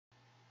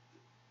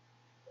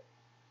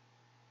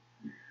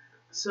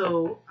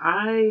So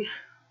I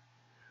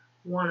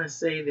want to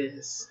say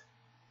this.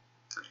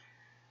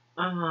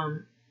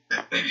 Um,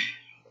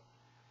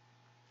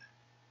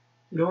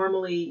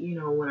 Normally,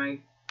 when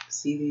I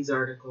see these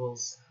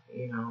articles,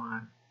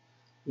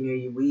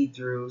 you read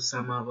through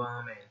some of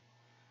them and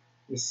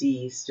you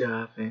see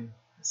stuff, and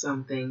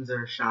some things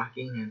are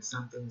shocking and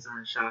some things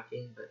aren't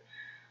shocking. But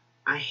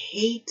I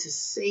hate to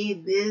say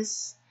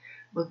this,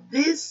 but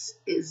this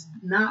is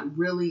not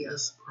really a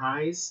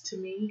surprise to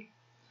me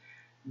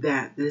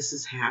that this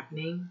is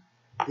happening.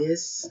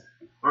 This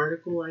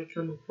article I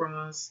come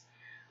across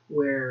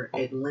where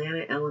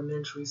Atlanta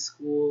Elementary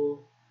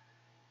School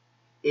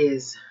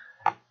is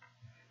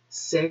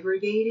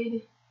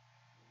segregated,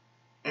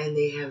 and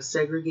they have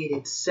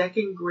segregated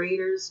second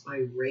graders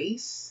by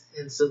race.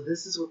 And so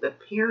this is what the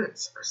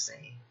parents are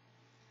saying.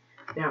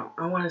 Now,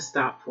 I want to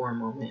stop for a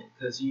moment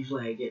because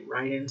usually I get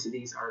right into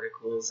these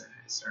articles and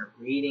I start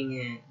reading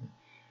it,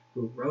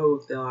 who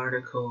wrote the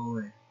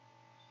article,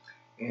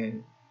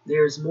 and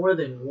there's more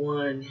than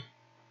one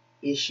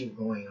issue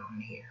going on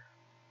here.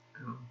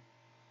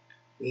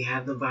 We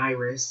have the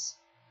virus,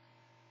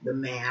 the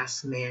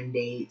mask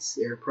mandates.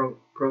 There are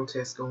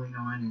protests going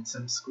on in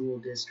some school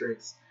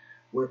districts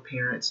where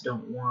parents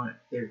don't want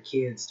their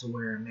kids to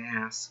wear a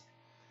mask.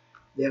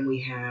 Then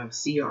we have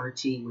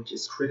CRT, which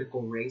is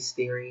critical race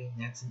theory.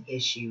 That's an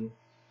issue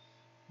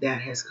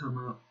that has come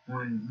up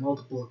on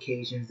multiple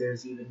occasions.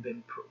 There's even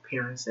been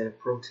parents that have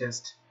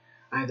protested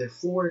either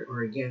for it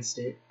or against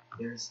it.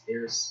 There's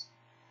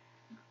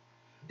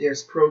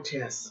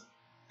protests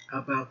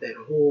about that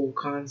whole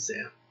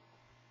concept.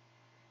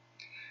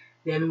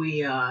 Then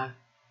we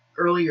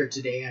earlier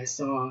today I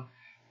saw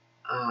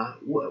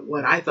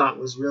what I thought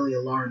was really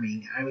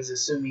alarming. I was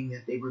assuming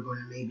that they were going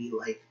to maybe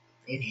like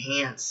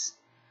enhance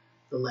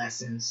the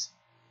lessons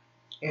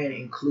and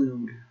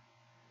include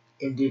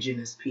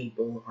Indigenous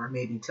people, or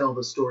maybe tell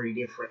the story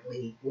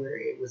differently where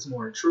it was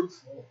more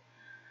truthful,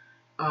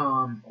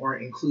 or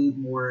include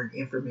more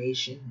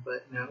information.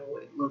 But no,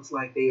 it looks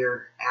like they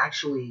are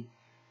actually,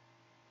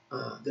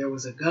 there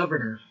was a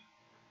governor,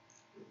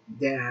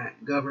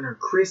 Governor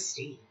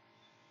Christie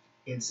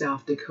in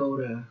South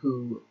Dakota,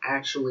 who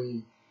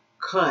actually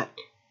cut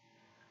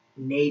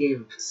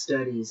Native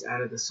studies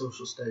out of the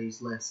social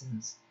studies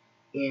lessons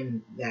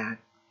in that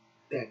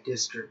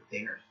district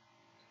there.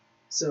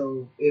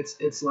 So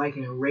it's like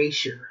an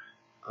erasure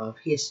of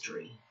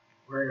history,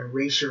 or an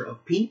erasure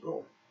of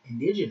people,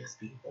 Indigenous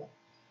people,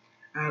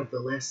 out of the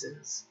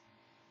lessons.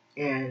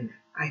 And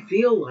I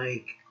feel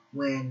like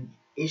when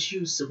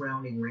issues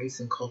surrounding race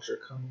and culture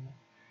come up,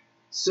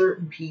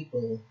 certain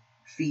people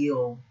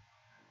feel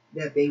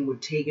that they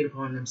would take it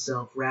upon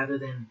themselves rather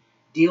than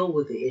deal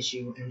with the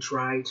issue and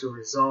try to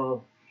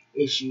resolve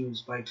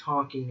issues by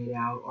talking it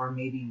out, or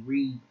maybe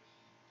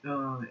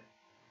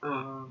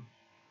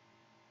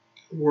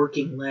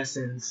working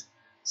lessons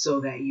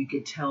so that you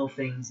could tell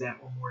things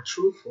that were more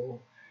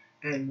truthful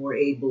and were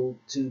able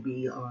to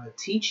be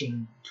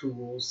teaching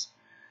tools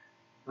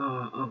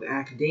of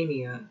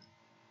academia.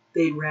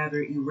 They'd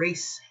rather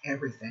erase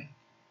everything,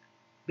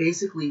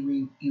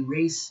 basically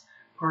erase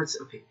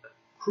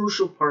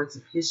crucial parts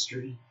of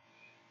history.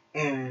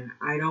 And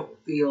I don't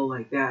feel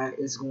like that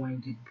is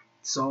going to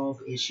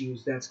solve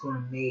issues. That's going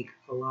to make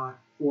a lot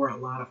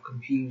of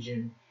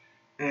confusion,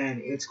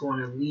 and it's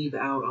going to leave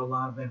out a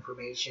lot of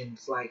information.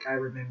 It's like, I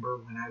remember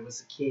when I was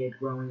a kid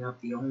growing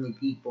up, the only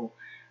people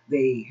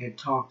they had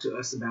talked to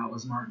us about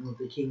was Martin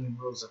Luther King and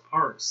Rosa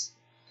Parks.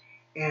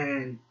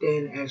 And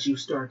then as you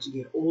start to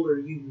get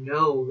older,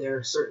 there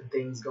are certain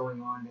things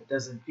going on that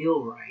doesn't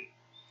feel right,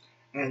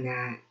 and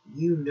that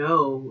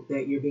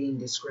that you're being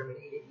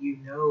discriminated.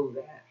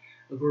 That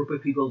a group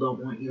of people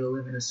don't want you to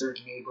live in a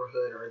certain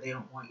neighborhood, or they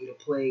don't want you to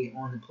play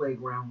on the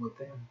playground with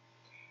them.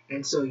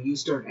 And so you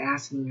start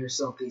asking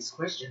yourself these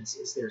questions.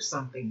 Is there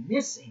something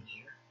missing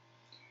here?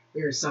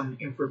 There's some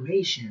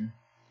information,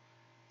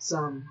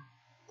 some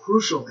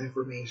crucial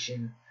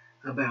information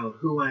about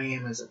who I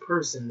am as a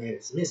person that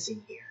is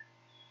missing here.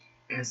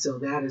 And so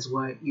that is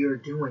what you're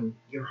doing.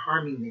 You're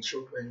harming the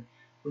children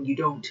when you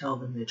don't tell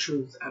them the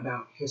truth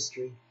about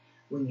history,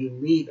 when you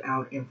leave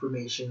out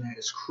information that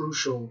is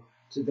crucial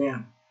to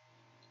them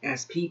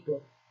as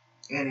people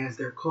and as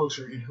their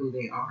culture and who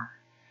they are.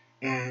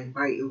 And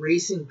by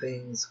erasing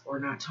things or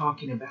not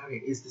talking about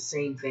it is the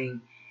same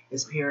thing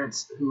as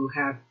parents who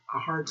have a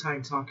hard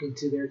time talking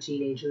to their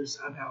teenagers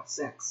about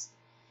sex.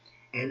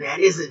 And that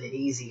isn't an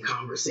easy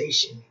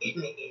conversation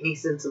in any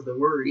sense of the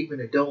word.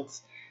 Even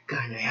adults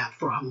kind of have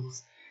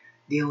problems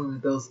dealing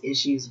with those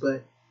issues.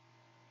 But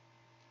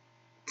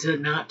to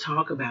not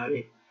talk about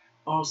it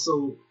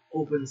also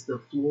opens the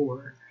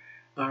floor,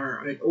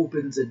 or it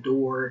opens a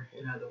door,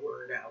 in other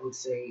words, I would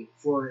say,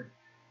 for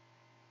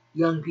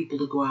young people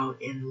to go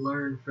out and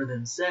learn for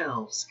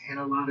themselves. And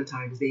a lot of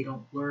times they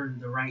don't learn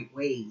the right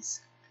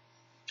ways,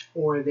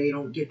 or they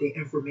don't get the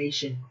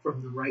information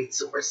from the right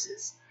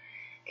sources.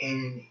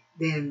 And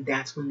then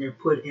that's when they're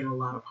put in a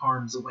lot of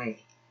harm's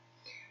way.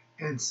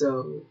 And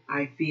so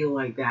I feel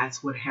like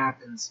that's what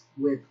happens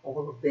with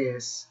all of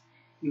this,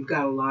 you've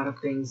got a lot of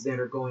things that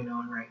are going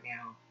on right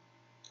now.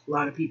 A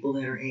lot of people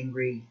that are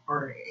angry,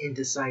 are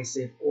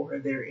indecisive, or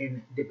they're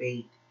in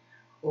debate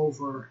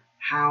over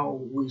how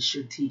we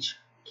should teach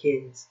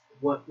kids,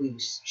 what we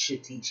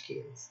should teach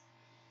kids,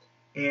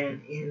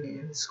 and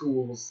in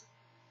schools.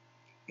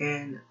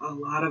 And a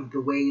lot of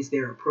the ways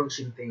they're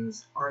approaching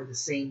things are the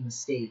same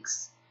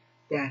mistakes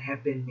that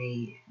have been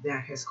made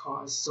that has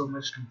caused so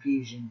much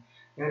confusion.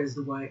 That is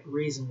the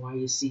reason why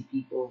you see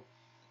people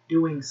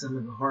doing some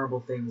of the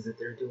horrible things that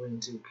they're doing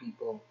to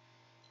people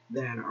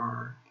that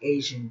are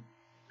Asian,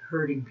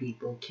 hurting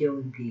people,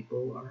 killing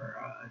people, or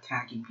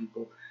attacking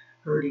people,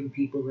 hurting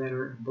people that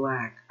are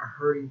black, or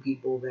hurting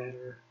people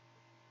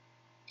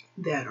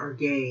that are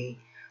gay,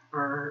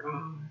 or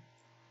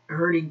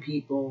hurting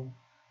people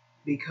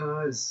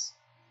because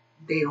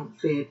they don't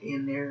fit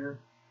in their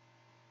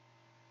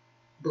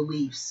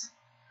beliefs,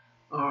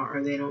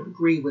 or they don't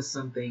agree with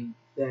something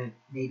that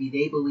maybe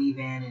they believe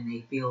in, and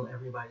they feel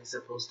everybody's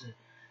supposed to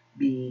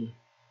be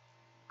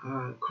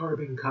a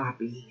carbon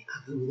copy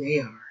of who they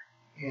are.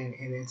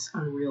 And it's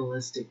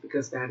unrealistic,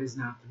 because that is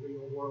not the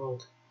real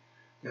world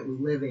that we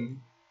live in.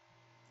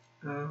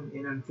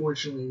 And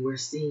unfortunately, we're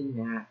seeing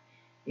that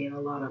in a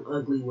lot of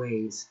ugly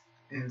ways.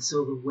 And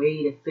so the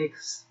way to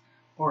fix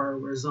or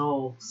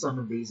resolve some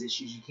of these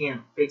issues, you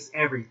can't fix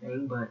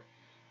everything, but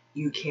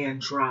you can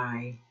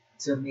try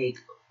to make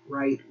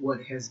right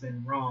what has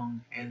been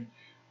wrong. And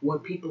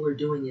what people are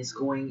doing is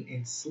going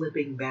and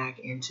slipping back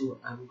into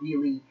a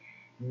really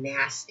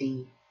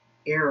nasty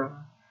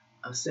era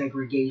of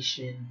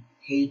segregation,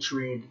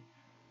 hatred,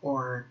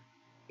 or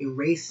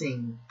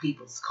erasing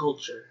people's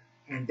culture.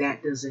 And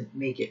that doesn't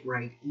make it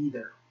right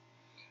either.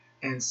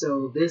 And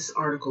so this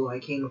article I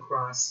came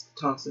across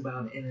talks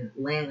about an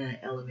Atlanta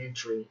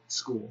elementary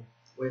school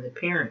where the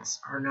parents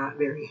are not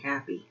very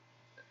happy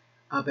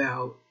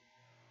about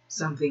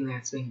something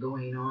that's been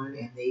going on,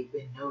 and they've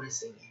been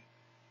noticing it.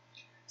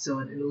 So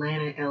an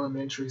Atlanta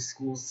elementary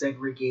school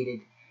segregated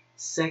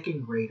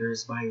second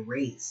graders by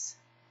race,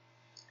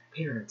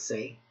 parents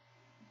say.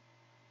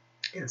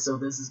 And so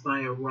this is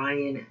by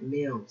Ryan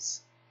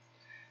Mills.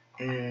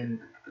 And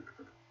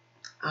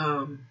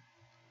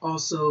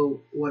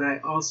also, what I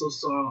also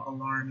saw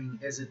alarming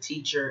as a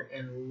teacher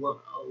in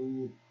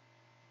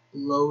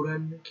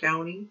Loudoun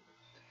County,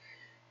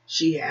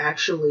 she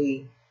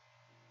actually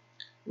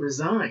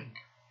resigned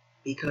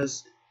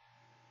because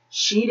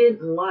she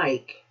didn't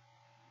like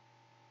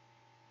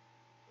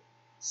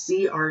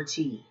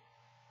CRT,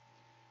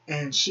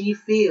 and she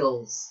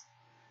feels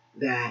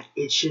that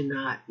it should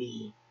not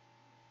be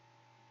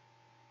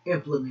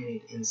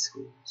implemented in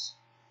schools.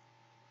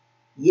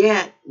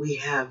 Yet we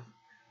have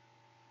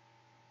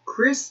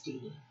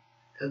Christie,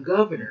 a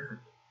governor,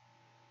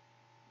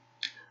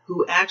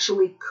 who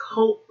actually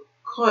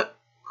cut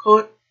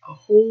a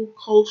whole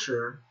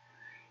culture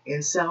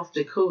in South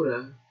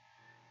Dakota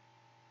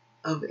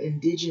of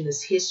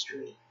Indigenous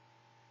history.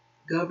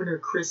 Governor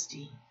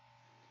Christie.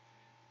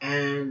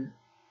 And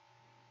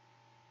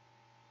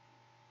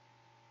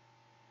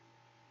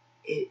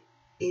it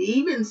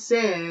even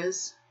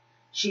says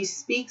she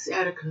speaks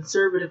at a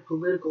conservative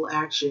political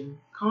action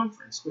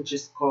conference, which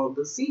is called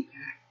the CPAC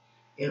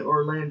in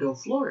Orlando,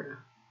 Florida,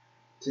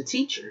 to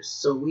teachers.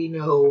 So we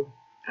know,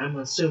 I'm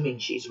assuming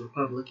she's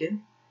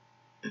Republican.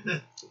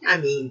 I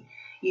mean,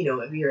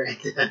 if you're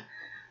at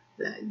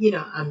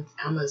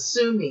I'm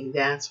assuming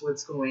that's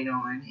what's going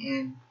on,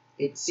 and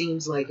it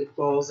seems like it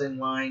falls in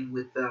line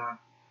with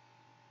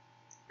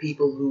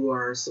people who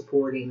are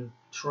supporting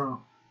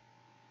Trump.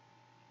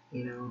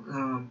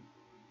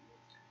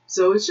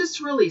 So it's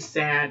just really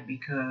sad,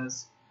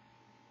 because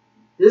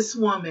this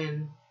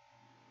woman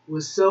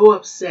was so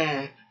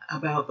upset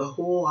about the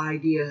whole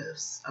idea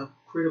of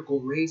critical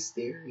race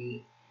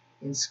theory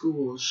in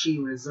schools, she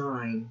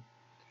resigned.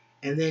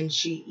 And then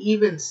she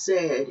even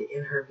said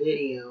in her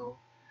video,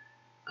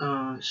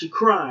 she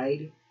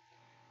cried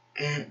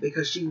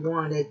because she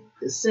wanted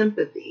the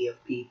sympathy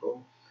of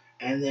people.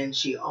 And then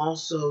she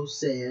also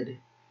said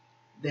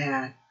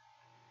that,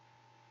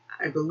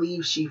 I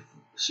believe she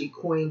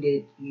coined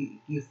it,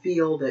 you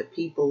feel that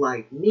people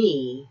like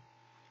me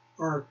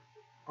are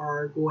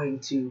going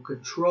to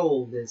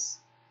control this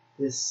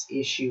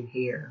issue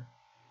here.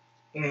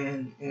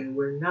 And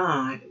we're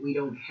not. We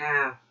don't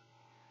have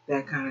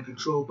that kind of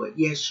control. But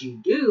yes, you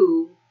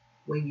do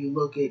when you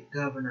look at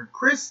Governor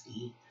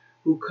Christie,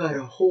 who cut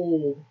a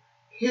whole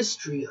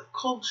history of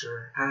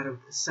culture out of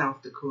the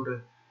South Dakota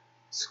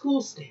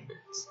school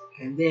standards.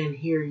 And then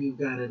here you've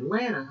got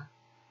Atlanta,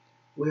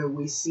 where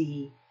we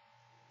see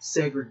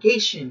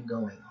segregation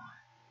going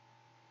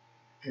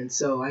on. And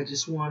so I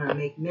just want to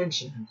make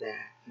mention of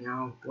that.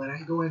 Now, when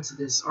I go into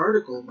this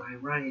article by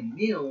Ryan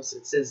Mills,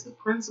 it says the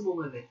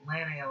principal of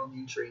Atlanta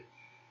Elementary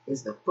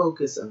is the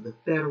focus of the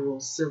federal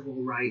civil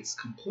rights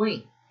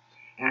complaint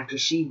after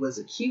she was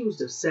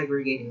accused of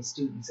segregating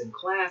students in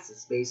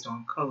classes based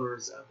on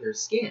colors of their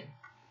skin.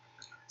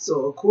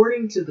 So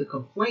according to the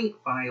complaint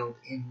filed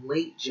in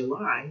late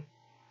July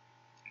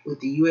with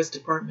the U.S.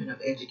 Department of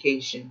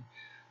Education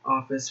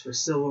Office for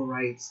Civil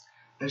Rights,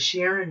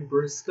 Sharon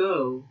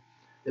Briscoe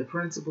the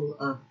principal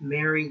of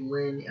Mary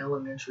Lynn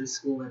Elementary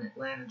School in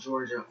Atlanta,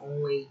 Georgia,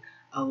 only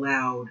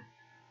allowed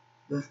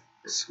the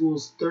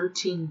school's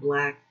 13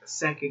 black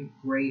second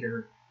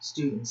grader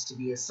students to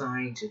be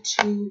assigned to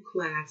 2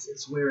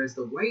 classes, whereas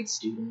the white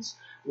students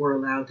were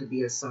allowed to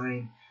be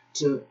assigned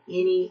to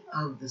any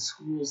of the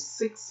school's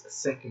 6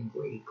 second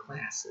grade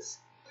classes.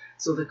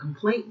 So the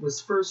complaint was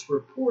first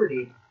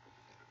reported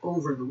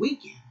over the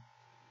weekend,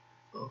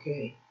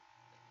 okay?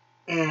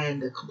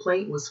 And the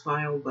complaint was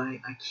filed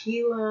by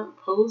Akila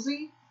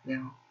Posey.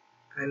 Now,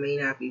 I may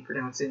not be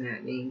pronouncing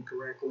that name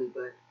correctly,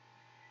 but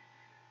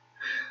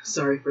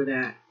sorry for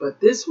that.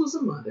 But this was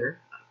a mother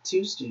of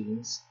 2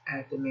 students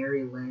at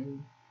Mary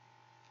Lynn.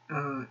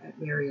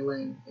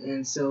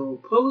 And so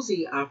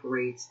Posey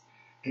operates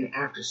an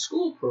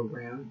after-school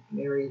program,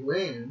 Mary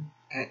Lynn,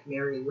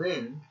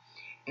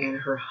 and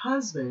her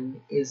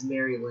husband is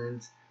Mary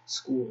Lynn's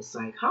school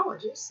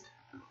psychologist.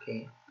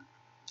 Okay.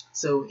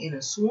 So in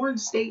a sworn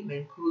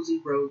statement,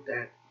 Posey wrote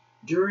that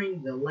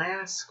during the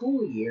last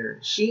school year,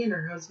 she and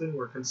her husband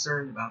were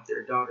concerned about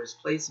their daughter's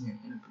placement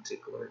in a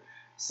particular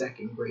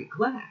second grade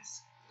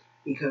class.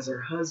 Because her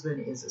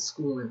husband is a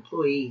school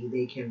employee,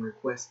 they can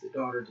request the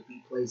daughter to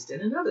be placed in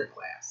another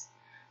class.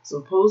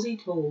 So Posey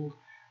told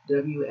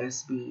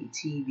WSB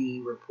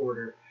TV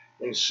reporter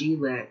that she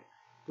let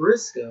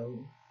Briscoe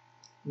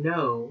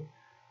know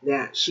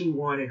that she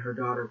wanted her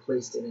daughter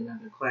placed in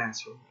another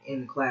classroom,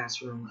 in the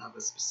classroom of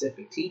a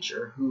specific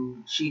teacher who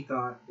she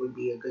thought would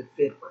be a good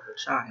fit for her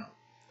child.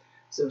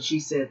 So she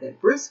said that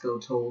Briscoe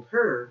told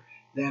her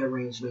that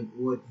arrangement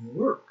wouldn't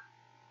work.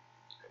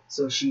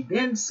 So she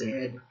then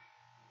said,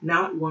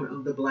 not one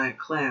of the black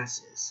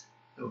classes,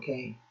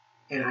 okay?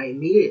 And I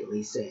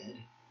immediately said,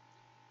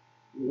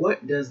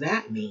 what does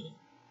that mean,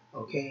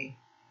 okay?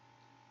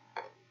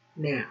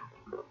 Now,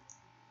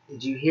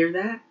 did you hear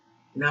that?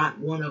 Not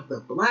one of the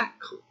black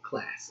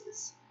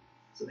classes.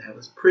 So that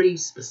was pretty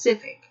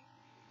specific.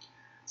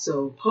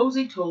 So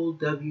Posey told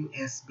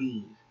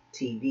WSB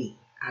TV,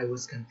 I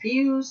was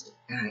confused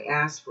and I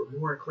asked for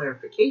more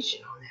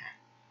clarification on that.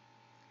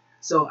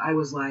 So I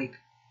was like,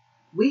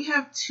 we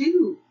have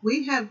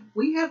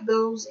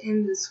those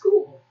in the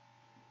school.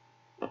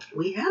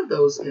 We have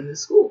those in the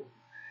school.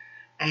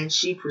 And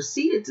she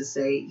proceeded to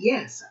say,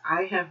 yes,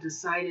 I have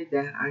decided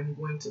that I'm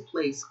going to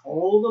place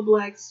all the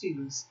black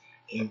students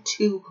in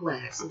 2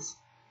 classes.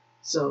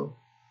 So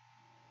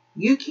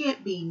you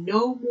can't be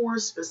no more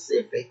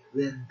specific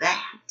than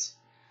that.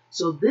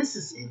 So this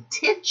is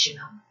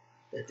intentional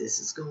that this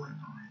is going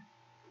on.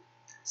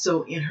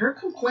 So in her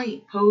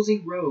complaint,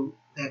 Posey wrote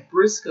that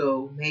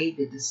Briscoe made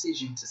the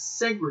decision to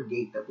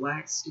segregate the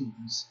black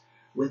students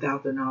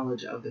without the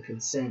knowledge of the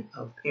consent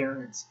of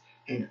parents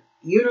and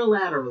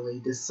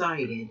unilaterally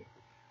decided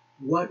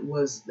what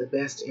was the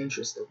best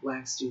interest of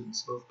black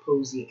students. Both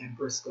Posey and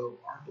Briscoe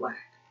are black.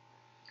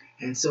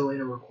 And so in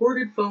a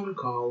recorded phone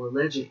call,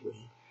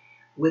 allegedly,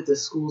 with the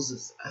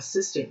school's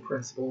assistant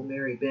principal,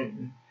 Mary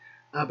Benton,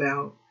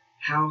 about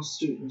how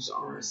students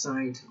are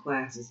assigned to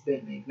classes,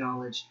 Benton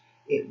acknowledged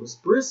it was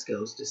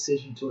Briscoe's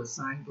decision to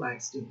assign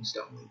black students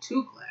to only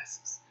 2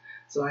 classes.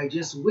 So I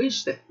just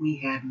wish that we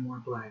had more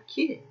black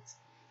kids.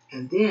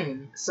 And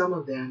then some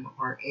of them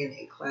are in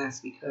a class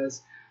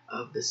because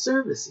of the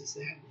services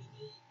that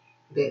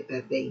we need,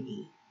 that they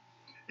need.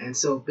 And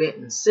so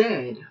Benton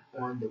said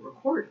on the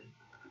recording.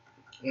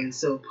 And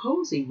so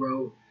Posey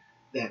wrote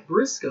that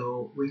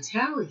Briscoe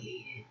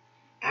retaliated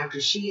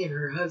after she and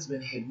her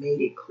husband had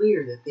made it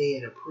clear that they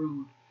had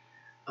approved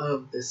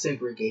of the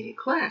segregated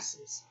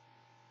classes.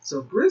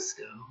 So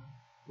Briscoe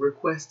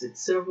requested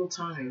several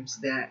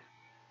times that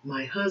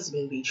my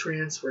husband be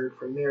transferred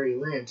from Mary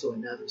Lynn to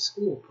another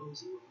school,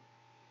 Posey wrote.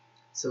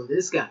 So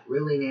this got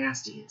really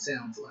nasty, it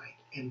sounds like.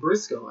 And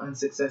Briscoe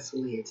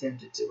unsuccessfully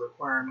attempted to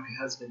require my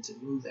husband to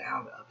move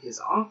out of his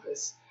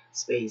office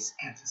space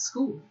at the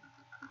school.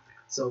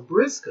 So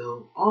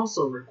Briscoe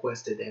also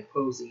requested that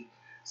Posey,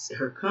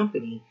 her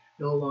company,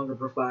 no longer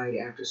provide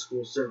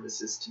after-school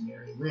services to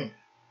Mary Lynn,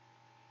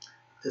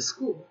 the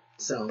school.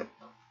 So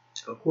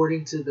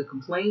according to the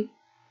complaint,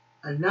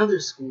 another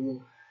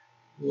school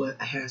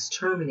has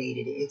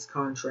terminated its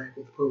contract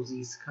with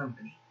Posey's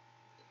company.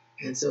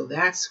 And so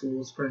that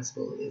school's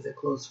principal is a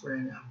close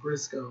friend of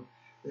Briscoe,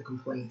 the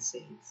complaint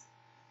states.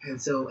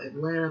 And so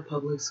Atlanta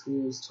Public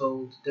Schools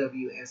told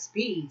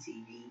WSB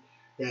TV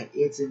that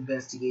its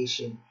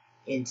investigation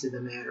into the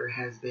matter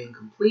has been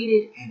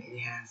completed and it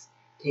has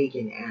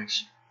taken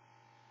action.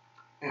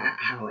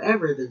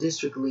 However, the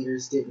district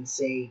leaders didn't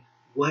say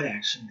what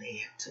action they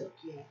have took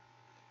yet.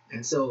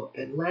 And so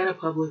Atlanta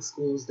Public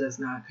Schools does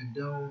not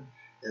condone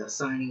the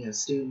assigning of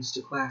students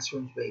to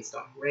classrooms based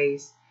on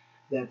race,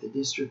 that the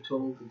district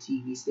told the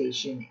TV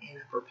station in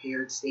a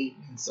prepared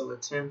statement. So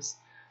attempts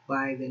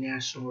by the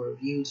National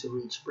Review to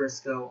reach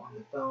Briscoe on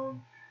the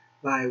phone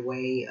by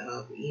way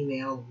of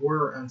email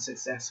were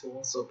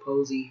unsuccessful. So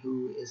Posey,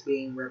 who is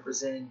being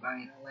represented by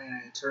an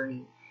Atlanta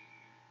attorney,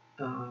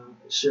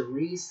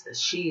 Sharice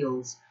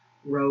Shields,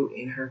 wrote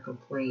in her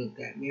complaint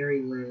that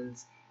Mary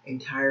Lynn's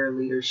entire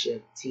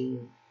leadership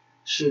team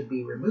should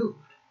be removed.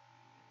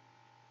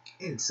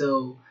 And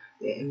so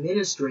the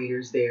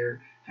administrators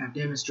there have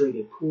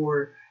demonstrated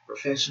poor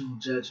professional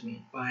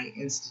judgment by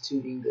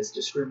instituting this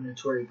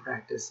discriminatory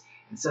practice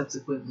and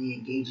subsequently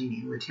engaging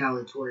in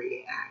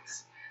retaliatory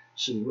acts,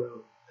 she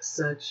wrote.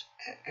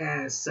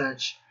 As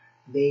such,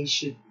 they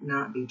should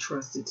not be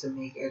trusted to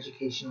make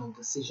educational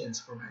decisions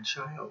for my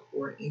child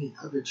or any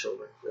other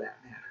children for that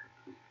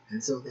matter.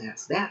 And so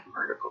that's that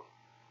article.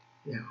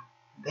 Now,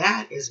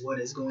 that is what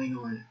is going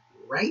on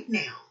right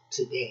now,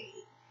 today,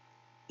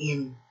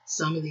 in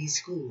some of these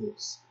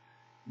schools.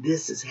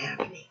 This is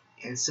happening.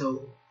 And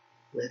so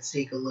let's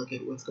take a look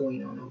at what's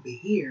going on over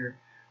here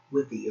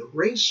with the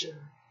erasure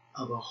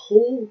of a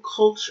whole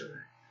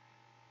culture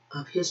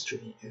of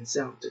history in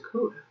South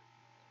Dakota.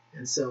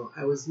 And so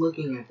I was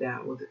looking at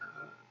that with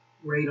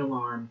great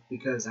alarm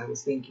because I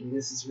was thinking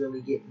this is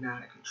really getting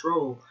out of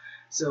control.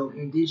 So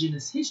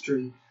Indigenous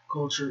history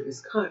culture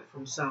is cut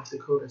from South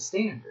Dakota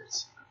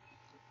standards.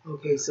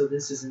 Okay, so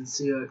this is in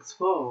Sioux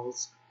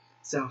Falls,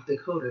 South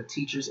Dakota.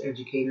 Teachers,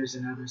 educators,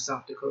 and other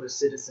South Dakota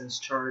citizens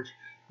charged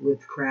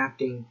with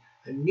crafting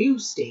a new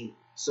state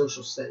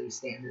social studies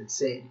standard,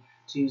 said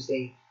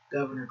Tuesday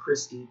Governor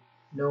Kristi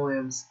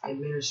Noem's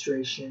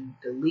administration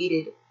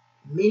deleted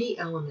many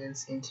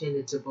elements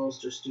intended to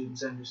bolster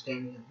students'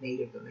 understanding of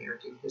Native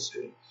American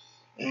history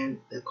and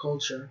the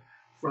culture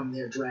from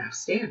their draft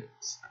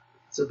standards.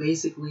 So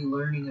basically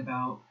learning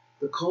about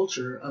the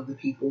culture of the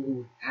people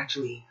who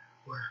actually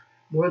were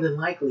more than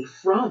likely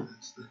from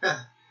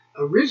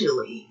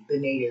originally the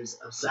natives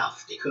of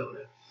South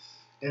Dakota.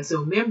 And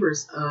so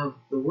members of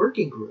the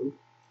working group,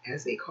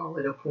 as they call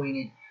it,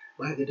 appointed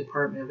by the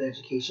Department of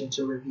Education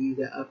to review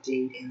the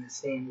update in the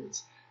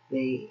standards,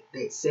 they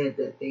said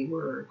that they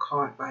were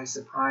caught by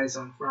surprise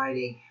on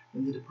Friday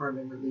when the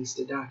department released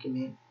a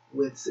document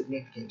with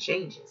significant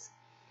changes.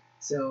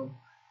 So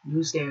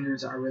new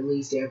standards are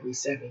released every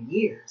 7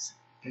 years.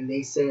 And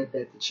they said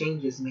that the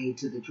changes made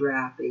to the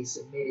draft they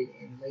submitted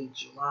in late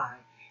July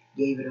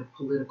gave it a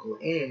political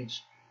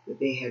edge that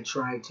they had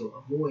tried to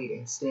avoid,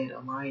 instead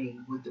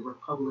aligning with the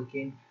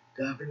Republican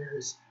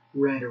governor's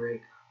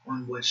rhetoric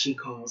on what she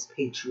calls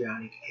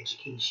patriotic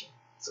education.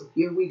 So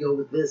here we go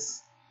with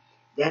this.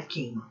 That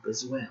came up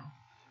as well.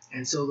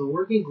 And so the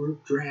working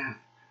group draft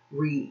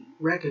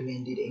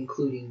recommended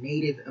including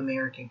Native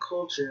American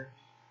culture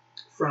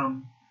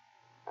from,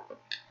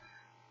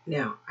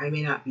 now, I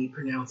may not be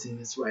pronouncing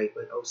this right,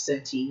 but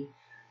Oseti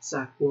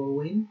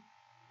Sakwowin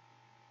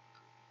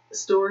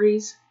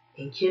stories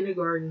in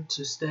kindergarten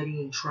to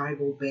studying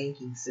tribal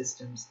banking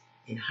systems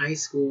in high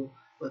school,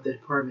 but the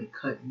department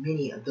cut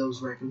many of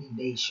those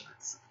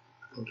recommendations.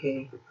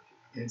 Okay?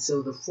 And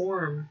so the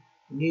Forum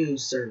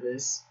News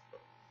Service,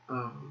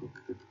 I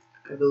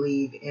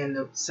believe, and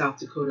the South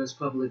Dakota's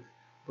Public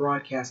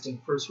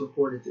Broadcasting first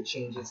reported the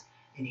changes.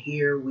 And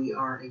here we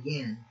are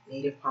again.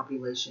 Native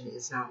population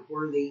is not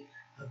worthy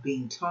of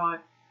being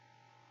taught.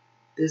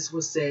 This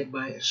was said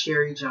by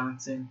Sherry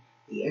Johnson,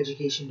 the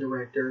education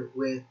director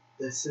with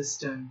the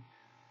system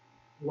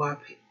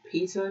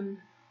Wapitan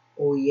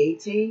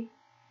Oyete,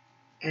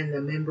 and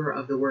the member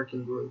of the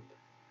working group.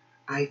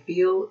 I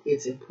feel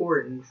it's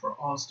important for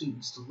all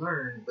students to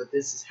learn, but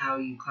this is how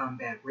you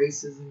combat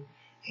racism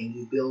and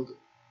you build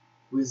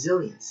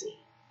resiliency.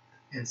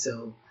 And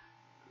so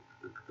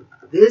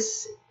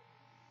this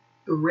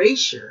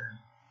erasure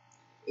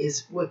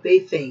is what they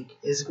think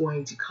is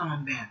going to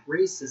combat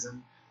racism,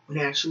 when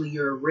actually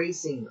you're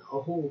erasing a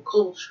whole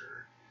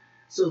culture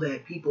so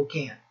that people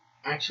can't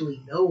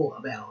actually know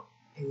about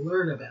and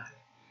learn about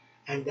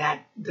it. And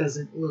that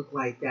doesn't look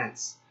like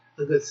that's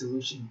a good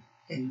solution,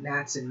 and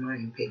that's in my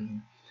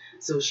opinion.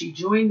 So she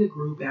joined the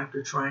group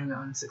after trying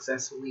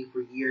unsuccessfully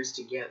for years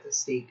to get the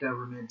state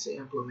government to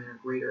implement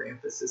a greater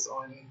emphasis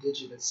on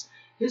Indigenous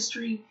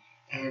history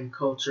and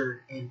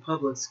culture in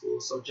public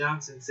schools. So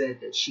Johnson said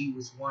that she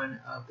was one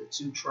of the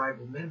 2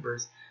 tribal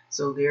members.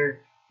 So there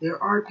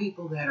are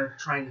people that are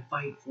trying to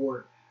fight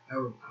for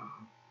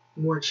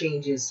more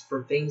changes,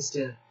 for things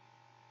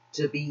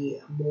to be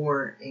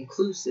more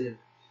inclusive.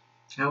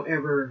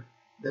 However,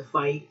 the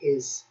fight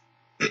is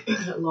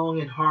long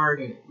and hard,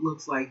 and it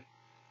looks like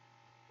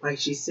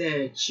she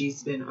said,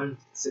 she's been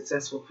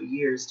unsuccessful for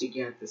years to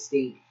get the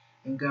state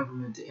and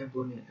government to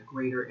implement a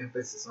greater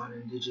emphasis on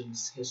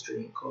Indigenous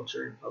history and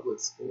culture in public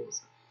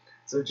schools.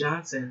 So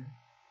Johnson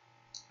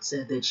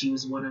said that she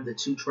was one of the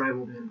 2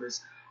 tribal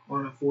members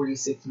on a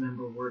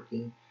 46-member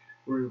working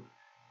group,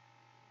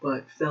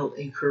 but felt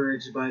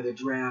encouraged by the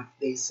draft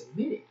they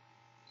submitted.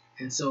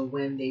 And so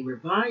when they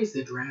revised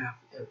the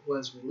draft, it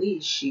was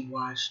released, she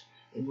watched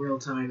in real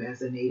time as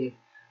the Native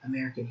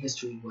American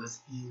history was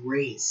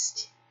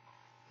erased.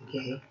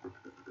 Okay?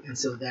 And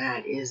so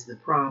that is the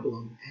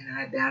problem.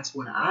 And that's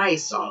what I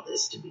saw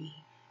this to be,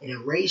 an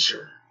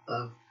erasure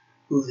of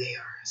who they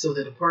are. So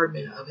the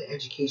Department of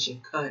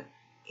Education cut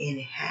in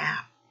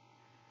half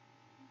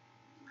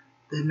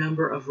the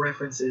number of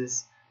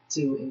references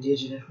to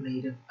Indigenous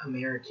Native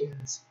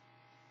Americans,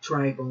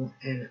 tribal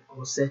and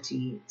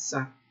Oseti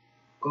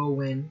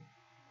Sakowin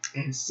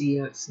and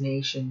Sioux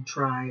Nation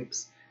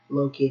tribes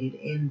located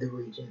in the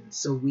region.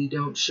 So we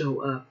don't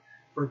show up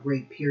for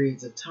great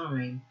periods of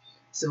time.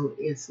 So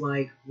it's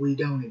like we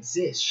don't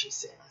exist, she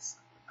says.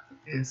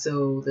 And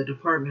so the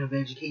Department of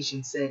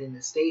Education said in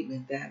a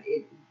statement that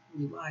it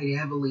relied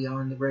heavily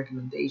on the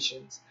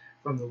recommendations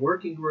from the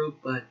working group,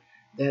 but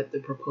that the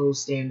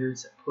proposed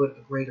standards put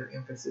a greater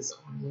emphasis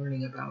on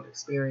learning about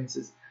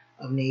experiences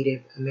of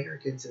Native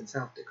Americans in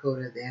South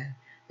Dakota than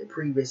the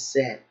previous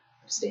set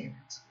of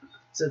standards.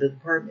 So the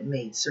department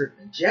made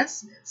certain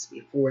adjustments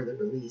before the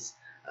release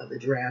of the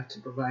draft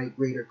to provide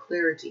greater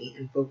clarity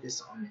and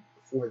focus on it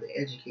for the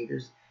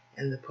educators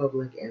and the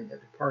public, and the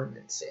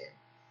department said.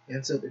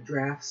 And so the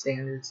draft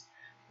standards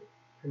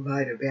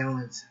provide a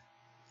balance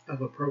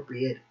of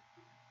appropriate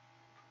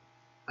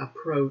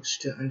approach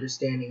to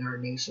understanding our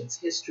nation's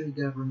history,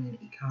 government,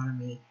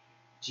 economy,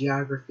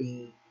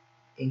 geography,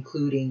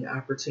 including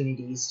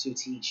opportunities to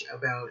teach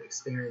about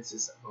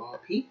experiences of all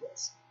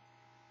peoples.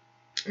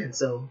 And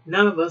so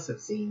none of us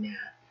have seen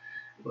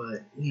that,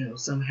 but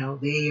somehow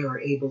they are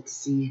able to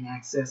see and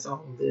access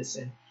all of this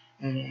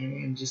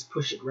and just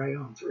push it right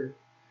on through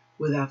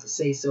without the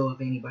say so of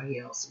anybody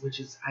else, which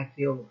is, I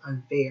feel,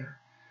 unfair.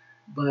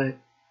 But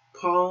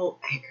Paul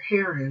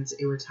Herons,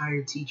 a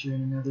retired teacher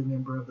and another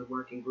member of the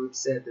working group,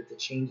 said that the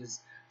changes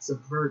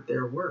subvert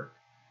their work.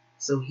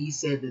 So he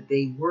said that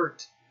they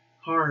worked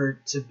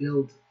hard to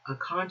build a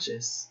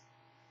conscious,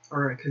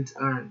 or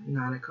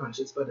not a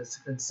conscious, but a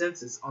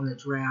consensus on the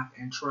draft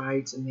and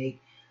tried to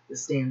make the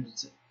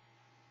standards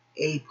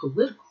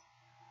apolitical.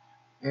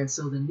 And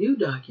so the new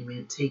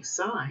document takes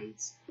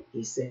sides,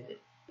 he said,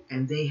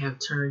 and they have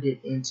turned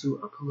it into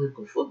a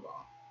political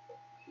football.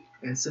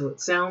 And so it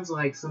sounds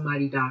like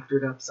somebody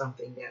doctored up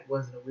something that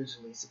wasn't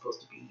originally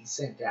supposed to be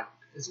sent out,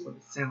 is what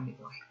it's sounding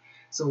like.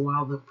 So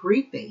while the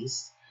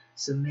preface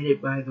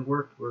submitted by the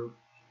work group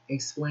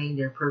explained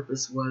their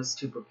purpose was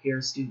to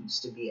prepare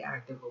students to be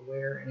active,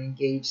 aware, and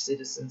engaged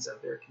citizens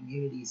of their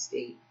community,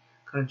 state,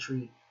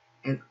 country,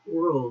 and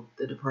world,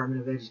 the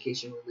Department of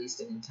Education released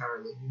an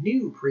entirely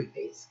new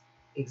preface.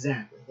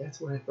 Exactly,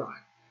 that's what I thought.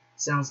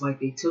 Sounds like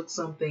they took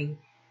something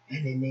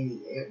and then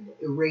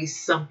they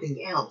erased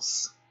something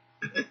else.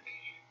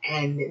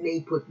 And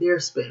they put their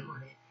spin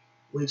on it,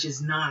 which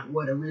is not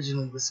what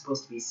originally was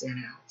supposed to be sent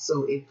out.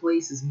 So it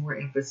places more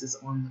emphasis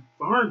on the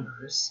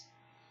farmers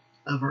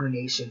of our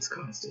nation's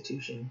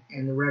constitution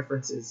and the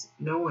references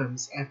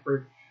Noam's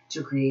effort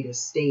to create a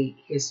state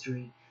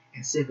history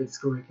and civics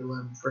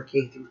curriculum for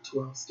K through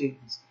 12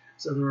 students.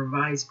 So the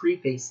revised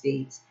preface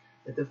states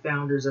that the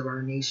founders of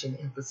our nation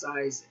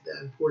emphasized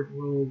the important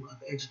role of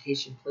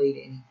education played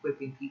in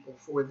equipping people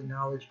for the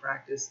knowledge,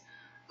 practice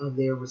of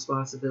their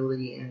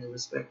responsibility, and the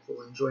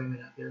respectful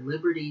enjoyment of their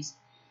liberties,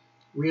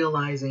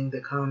 realizing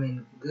the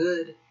common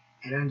good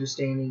and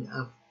understanding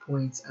of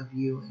points of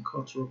view and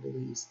cultural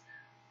beliefs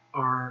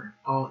are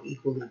all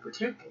equally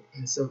protected.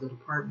 And so the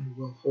department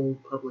will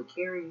hold public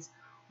hearings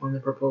on the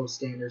proposed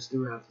standards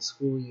throughout the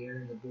school year,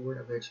 and the Board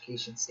of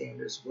Education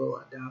Standards will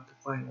adopt the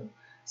final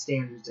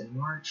standards in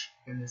March,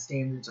 and the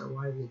standards are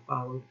widely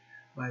followed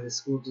by the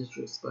school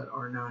districts but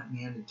are not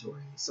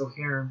mandatory. So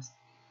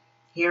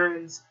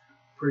Herons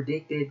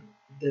predicted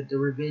that the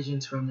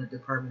revisions from the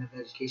Department of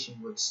Education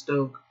would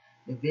stoke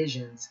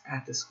divisions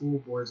at the school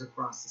boards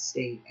across the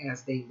state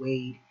as they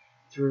wade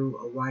through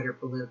a wider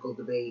political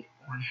debate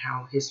on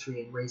how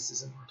history and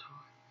racism are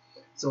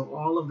taught. So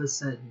all of a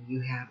sudden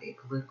you have a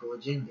political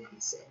agenda, he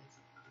says.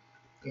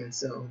 And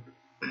so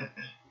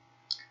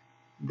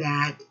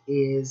that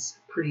is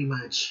pretty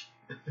much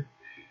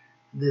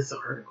this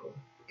article.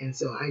 And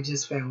so I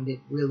just found it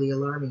really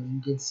alarming.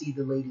 You can see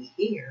the lady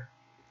here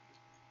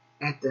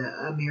at the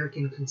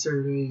American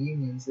Conservative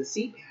Unions, the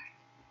CPAC.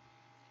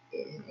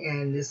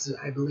 And this,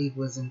 I believe,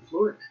 was in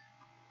Florida,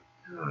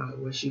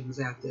 where she was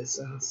at this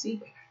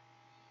CPAC.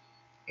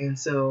 And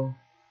so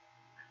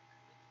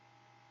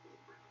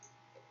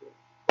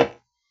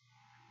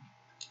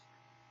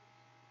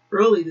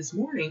early this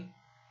morning,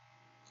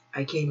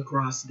 I came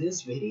across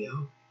this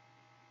video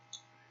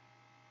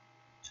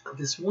of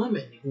this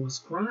woman who was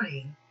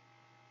crying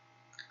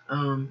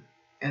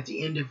at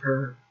the end of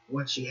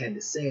what she had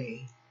to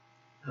say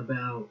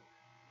about,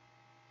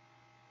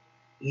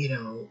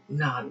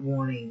 not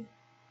wanting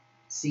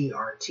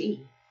CRT.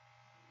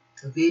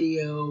 A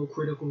video,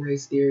 critical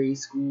race theory,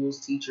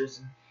 schools, teachers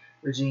in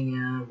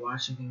Virginia,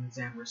 Washington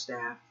Examiner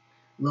staff,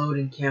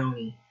 Loudoun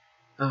County,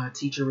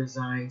 teacher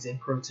resigns in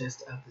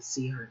protest of the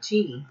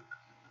CRT.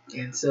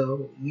 And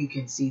so you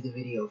can see the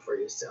video for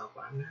yourself.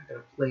 I'm not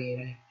going to play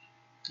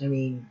it. I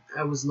mean,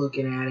 I was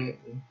looking at it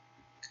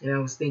and I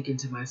was thinking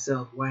to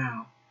myself,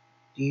 wow,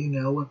 do you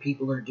know what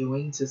people are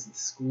doing to the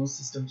school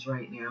systems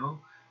right now?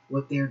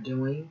 What they're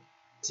doing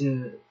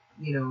to,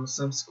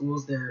 some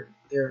schools, they're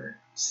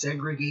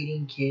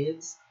segregating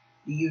kids.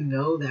 Do you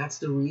know that's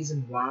the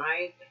reason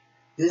why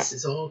this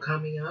is all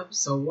coming up?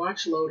 So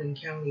watch Loudoun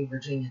County,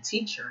 Virginia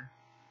teacher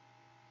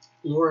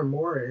Laura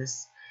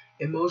Morris,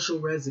 emotional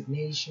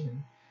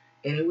resignation,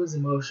 and it was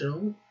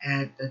emotional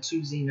at a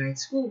Tuesday night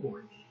school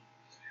board meeting.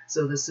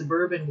 So the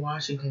suburban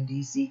Washington,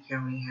 D.C.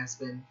 county has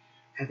been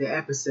at the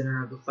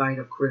epicenter of the fight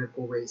of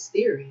critical race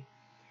theory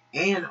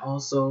and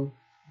also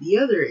The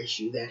other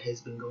issue that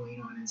has been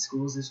going on in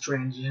schools is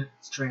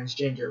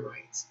transgender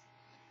rights.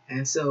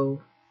 And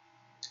so,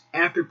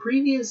 after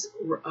previous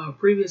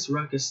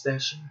ruckus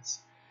sessions,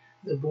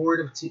 the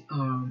board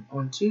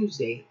on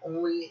Tuesday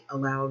only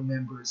allowed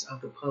members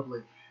of the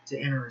public to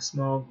enter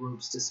small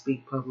groups to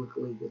speak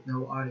publicly with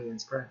no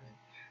audience present.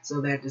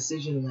 So that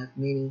decision left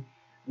many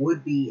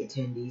would-be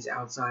attendees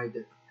outside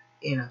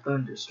in a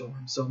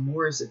thunderstorm. So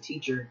Morris, a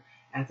teacher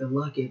at the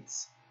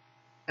Luckett's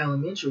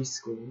elementary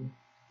school,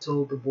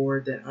 told the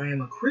board that I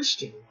am a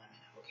Christian woman.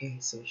 Okay,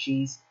 so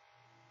she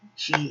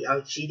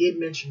did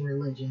mention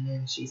religion,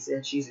 and she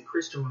said she's a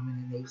Christian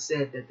woman, and they've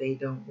said that they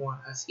don't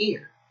want us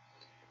here.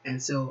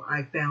 And so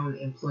I found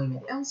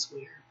employment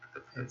elsewhere.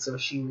 And so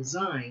she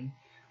resigned.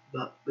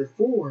 But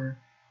before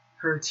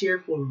her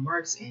tearful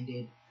remarks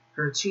ended,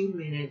 her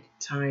 2-minute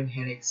time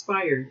had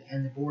expired,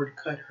 and the board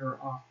cut her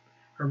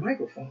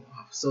microphone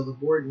off. So the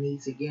board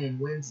meets again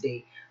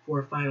Wednesday for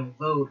a final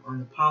vote on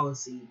the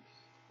policy,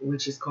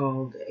 which is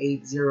called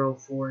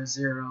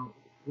 8040,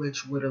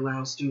 which would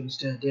allow students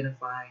to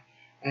identify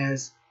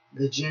as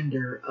the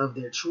gender of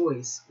their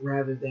choice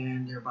rather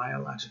than their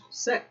biological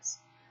sex.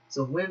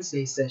 So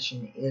Wednesday's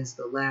session is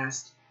the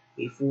last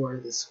before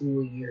the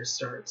school year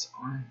starts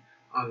on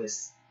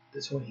August the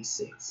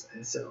 26th.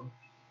 And so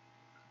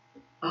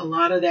a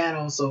lot of that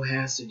also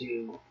has to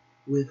do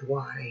with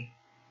why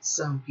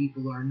some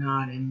people are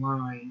not in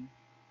line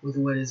with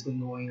what has been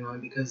going on,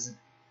 because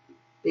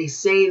they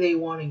say they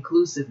want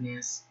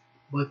inclusiveness,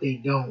 but they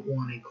don't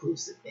want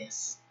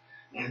inclusiveness.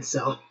 And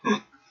so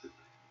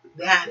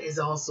that is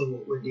also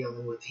what we're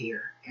dealing with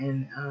here.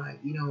 And,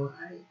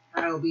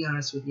 I'll be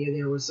honest with you,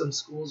 there were some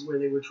schools where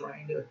they were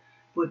trying to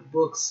put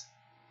books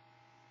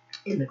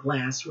in the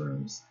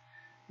classrooms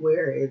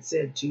where it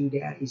said two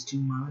daddies, two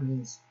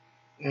mommies.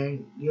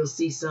 And you'll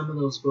see some of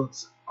those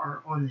books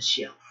are on the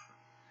shelf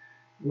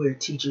where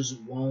teachers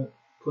won't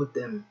put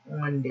them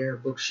on their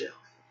bookshelf.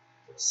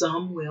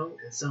 Some will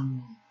and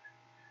some won't.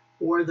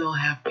 Or they'll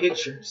have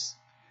pictures.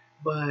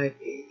 But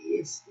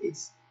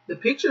it's the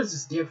pictures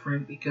is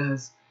different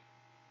because,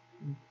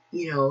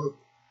 you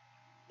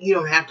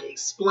don't have to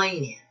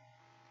explain it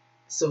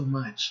so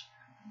much.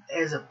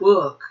 As a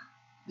book,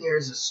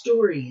 there's a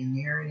story in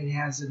there, and it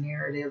has a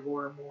narrative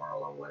or a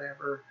moral or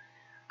whatever,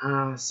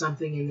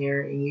 something in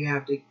there, and you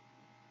have to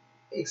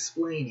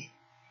explain it.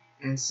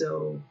 And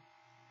so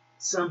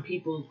some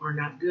people are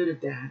not good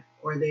at that,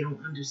 or they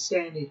don't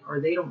understand it, or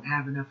they don't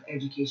have enough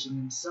education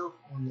themselves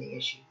on the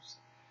issues.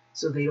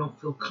 So they don't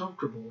feel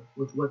comfortable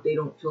with what they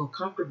don't feel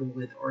comfortable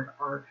with, or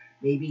are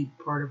maybe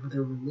part of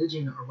their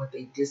religion or what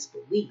they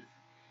disbelieve.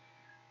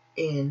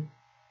 And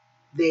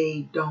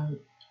they don't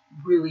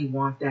really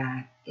want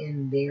that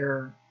in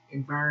their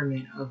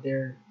environment of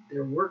their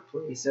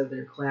workplace, of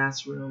their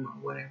classroom or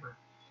whatever.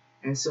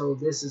 And so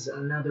this is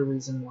another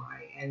reason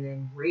why. And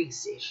then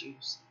race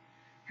issues.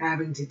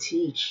 Having to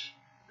teach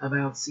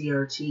about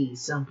CRT.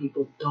 Some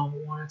people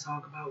don't want to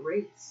talk about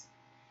race.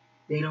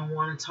 They don't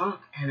want to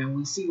talk. And then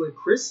we see what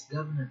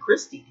Governor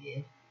Christie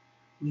did.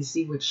 We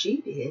see what she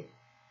did.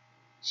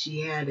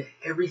 She had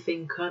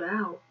everything cut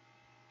out.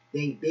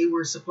 They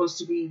were supposed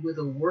to be with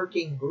a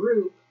working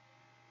group,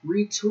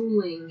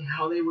 retooling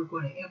how they were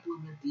going to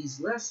implement these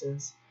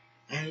lessons,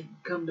 and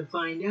come to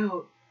find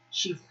out,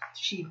 she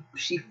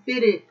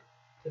fitted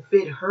to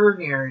fit her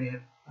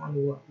narrative on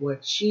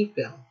what she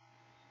felt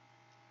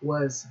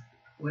was,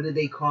 what did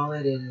they call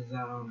it? It is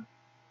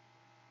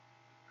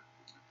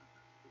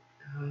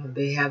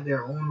they have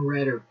their own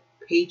rhetoric,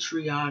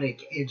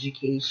 patriotic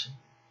education,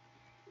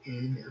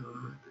 and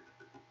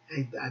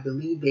I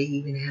believe they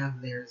even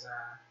have there's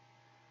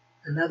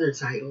another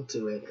title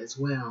to it as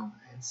well.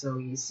 And so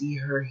you see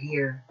her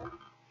here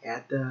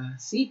at the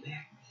CPAC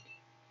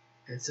meeting.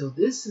 And so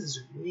this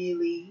is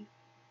really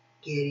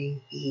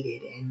getting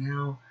heated. And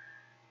now,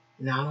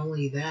 not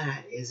only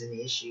that is an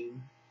issue,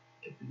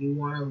 if you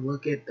want to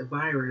look at the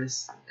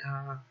virus,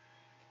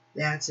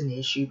 that's an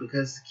issue,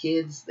 because the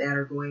kids that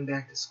are going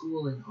back to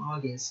school in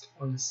August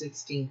on the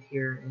 16th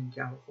here in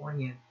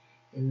California,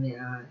 in the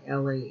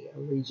LA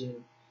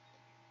region,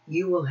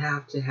 you will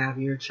have to have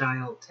your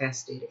child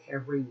tested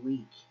every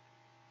week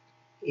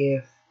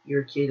if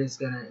your kid is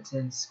going to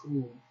attend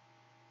school.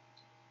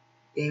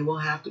 They will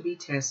have to be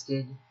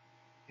tested,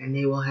 and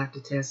they will have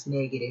to test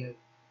negative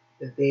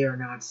that they are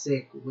not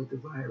sick with the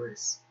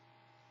virus.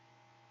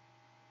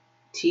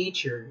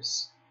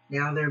 Teachers,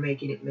 now they're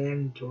making it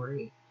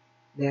mandatory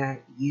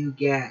that you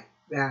get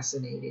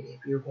vaccinated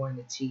if you're going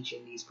to teach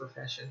in these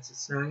professions.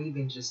 It's not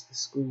even just the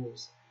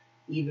schools,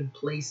 even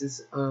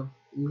places of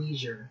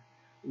leisure.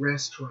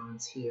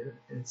 Restaurants here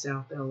in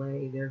South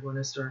LA, they're going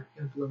to start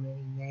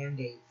implementing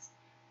mandates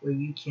where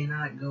you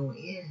cannot go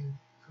in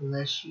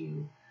unless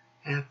you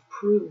have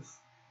proof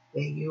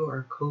that you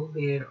are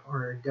COVID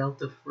or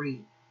Delta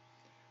free.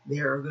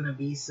 There are going to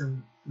be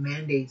some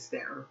mandates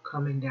that are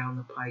coming down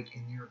the pike,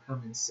 and they're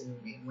coming soon.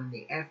 And when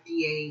the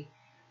FDA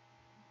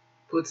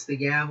puts the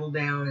gavel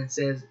down and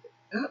says,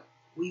 oh,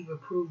 we've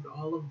approved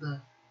all of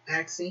the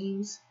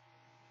vaccines,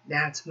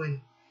 that's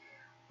when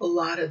a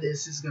lot of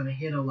this is going to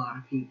hit a lot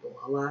of people.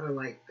 A lot of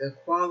like the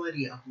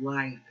quality of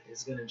life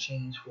is going to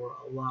change for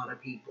a lot of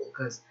people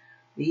because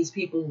these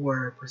people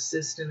were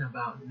persistent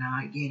about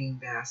not getting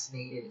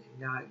vaccinated and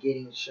not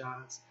getting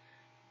shots.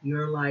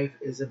 Your life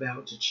is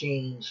about to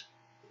change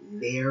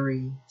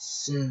very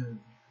soon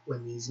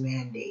when these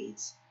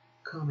mandates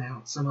come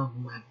out. Some of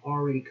them have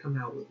already come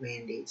out with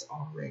mandates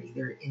already.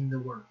 They're in the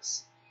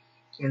works.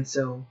 And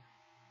so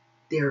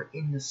they're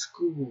in the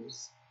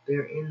schools.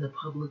 They're in the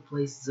public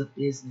places of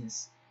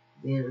business.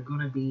 They're going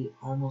to be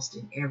almost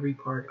in every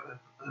part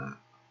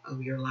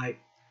of your life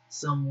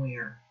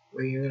somewhere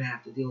where you're going to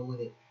have to deal with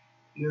it.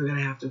 You're going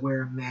to have to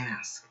wear a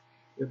mask.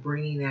 They're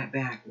bringing that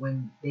back.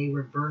 When they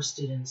reversed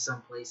it in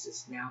some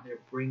places, now they're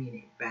bringing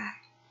it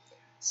back.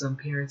 Some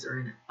parents are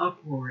in an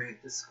uproar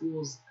at the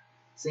schools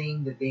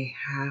saying that they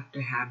have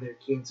to have their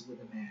kids with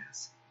a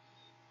mask.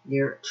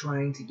 They're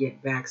trying to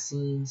get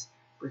vaccines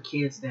for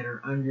kids that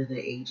are under the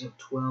age of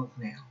 12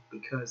 now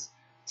because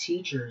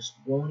teachers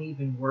won't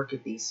even work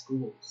at these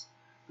schools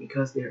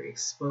because they're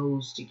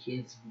exposed to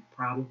kids who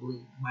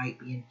probably might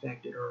be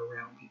infected or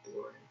around people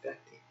who are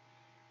infected.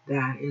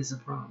 That is a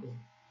problem.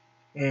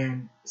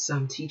 And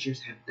some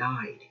teachers have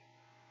died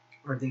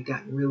or they've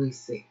gotten really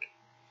sick.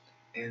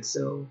 And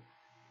so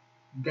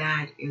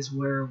that is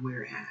where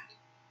we're at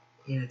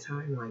in a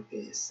time like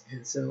this.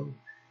 And so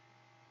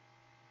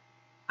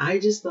I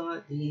just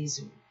thought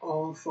these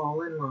all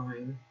fall in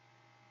line.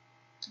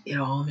 It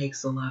all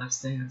makes a lot of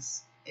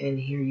sense. And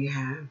here you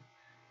have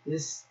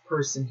this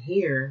person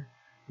here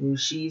who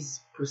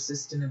she's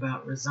persistent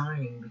about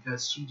resigning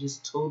because she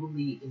just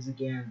totally is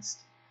against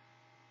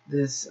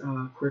this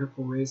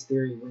critical race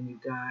theory when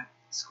you've got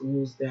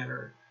schools that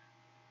are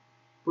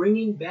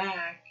bringing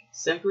back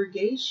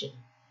segregation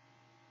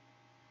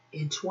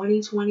in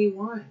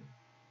 2021,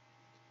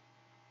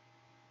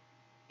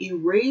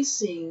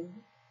 erasing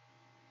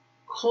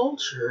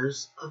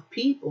cultures of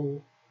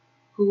people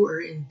who are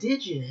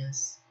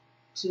indigenous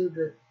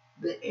to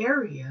the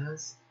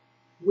areas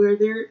where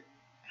they're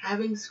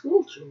having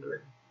school children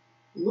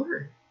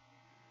learn.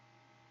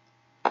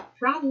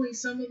 Probably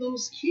some of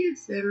those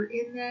kids that are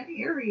in that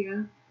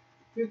area,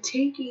 they're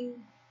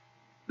taking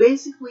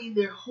basically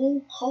their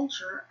whole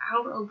culture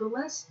out of the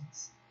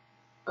lessons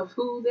of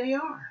who they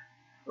are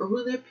or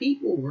who their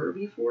people were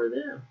before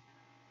them.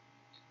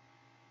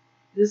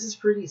 This is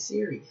pretty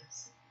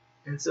serious.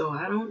 And so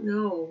I don't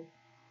know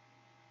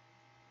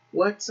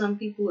what some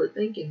people are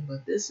thinking,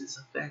 but this is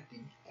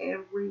affecting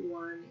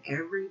everyone,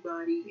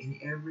 everybody in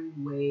every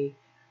way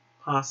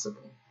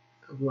possible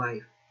of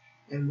life.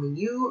 And when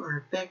you are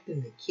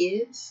affecting the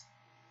kids,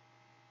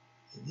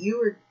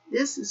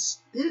 this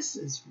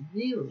is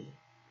really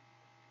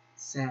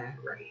sad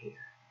right here.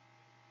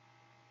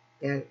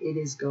 That it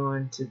has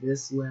gone to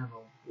this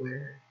level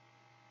where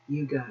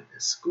you got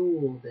a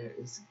school that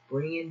is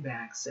bringing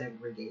back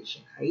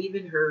segregation. I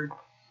even heard,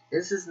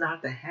 this is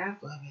not the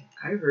half of it,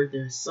 I heard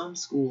there's some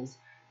schools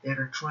that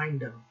are trying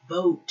to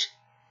vote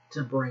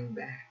to bring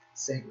back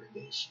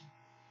segregation.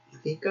 You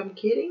think I'm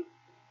kidding?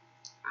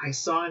 I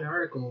saw an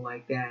article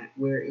like that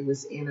where it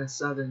was in a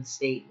southern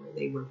state where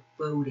they were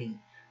voting.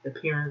 The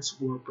parents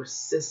were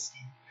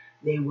persistent.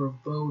 They were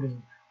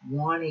voting,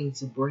 wanting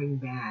to bring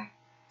back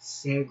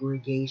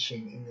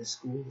segregation in the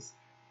schools.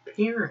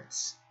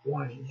 Parents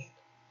wanting it.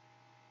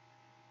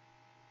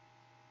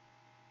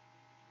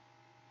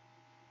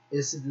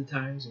 This is the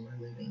times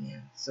we're living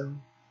in. So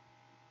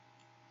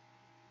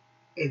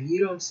if you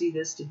don't see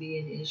this to be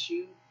an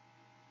issue,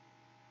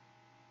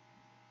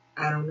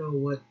 I don't know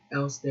what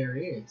else there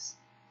is.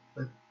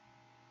 But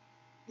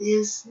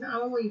this,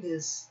 not only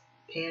this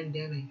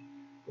pandemic,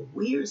 but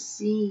we are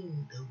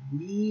seeing the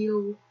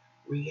real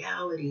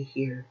reality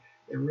here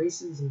that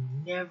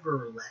racism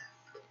never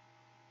left.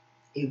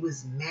 It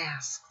was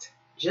masked.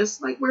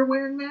 Just like we're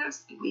wearing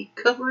masks, we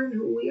covering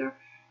who we are.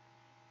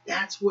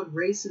 That's what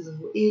racism,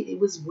 it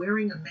was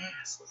wearing a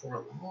mask for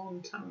a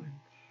long time.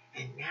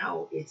 And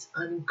now it's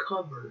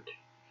uncovered.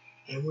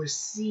 And we're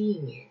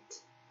seeing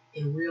it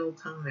in real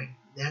time.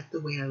 That's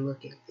the way I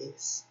look at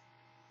this.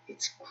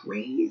 It's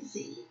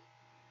crazy,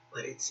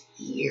 but it's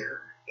here.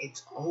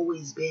 It's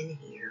always been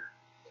here.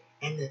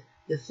 And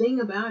the thing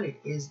about it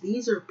is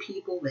these are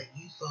people that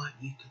you thought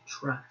you could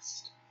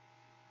trust.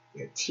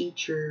 They're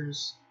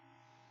teachers,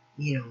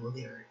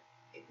 they're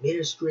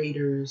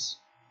administrators,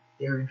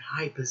 they're in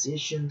high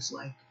positions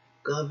like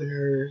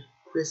Governor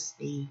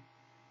Christie,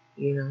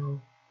 You're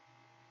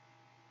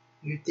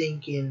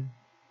thinking,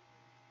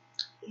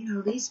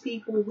 these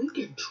people, we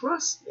can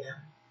trust them.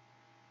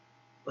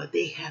 But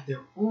they have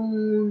their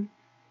own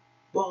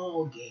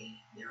ball game,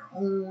 their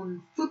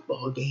own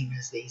football game,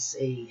 as they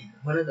say in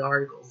one of the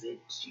articles.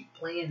 She's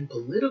playing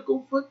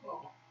political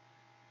football.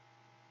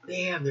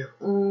 They have their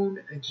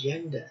own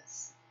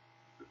agendas.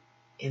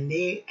 And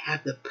they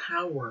have the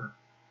power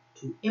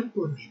to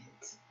implement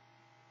it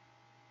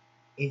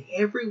in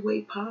every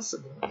way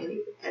possible. And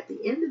at the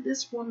end of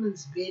this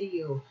woman's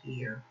video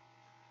here,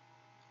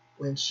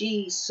 when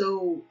she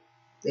sewed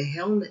the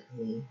helmet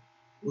knee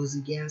was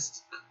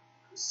against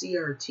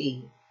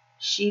CRT,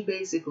 she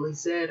basically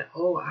said,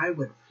 oh, I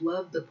would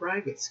flood the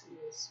private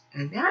schools.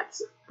 And that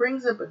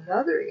brings up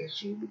another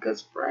issue,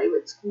 because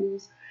private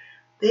schools,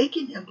 they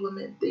can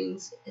implement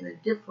things in a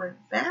different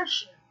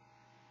fashion.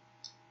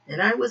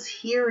 And I was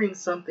hearing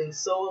something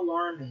so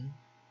alarming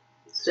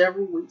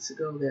several weeks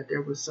ago, that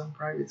there were some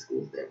private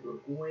schools that were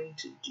going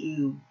to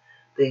do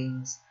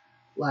things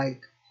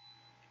like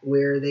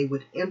where they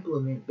would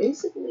implement,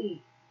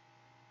 basically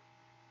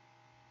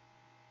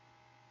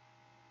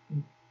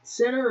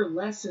center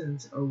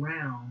lessons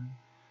around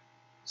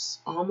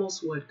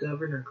almost what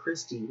Governor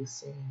Christie was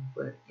saying,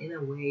 but in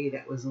a way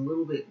that was a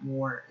little bit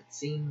more, it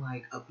seemed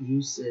like,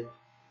 abusive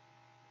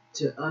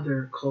to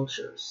other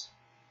cultures.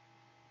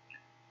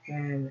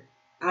 And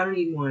I don't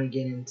even want to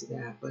get into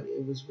that, but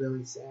it was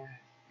really sad.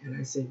 And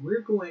I said,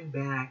 we're going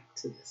back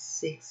to the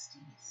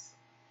 60s,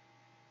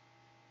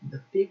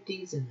 the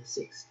 50s and the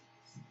 60s.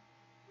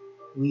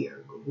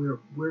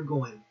 We're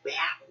going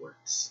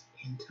backwards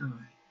in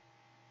time.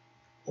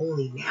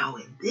 Only now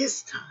in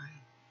this time,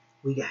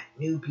 we got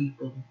new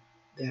people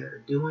that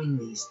are doing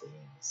these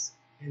things,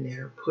 and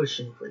they're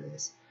pushing for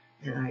this.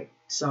 And I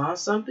saw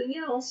something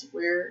else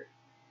where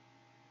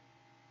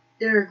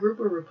there are a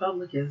group of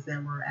Republicans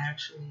that were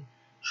actually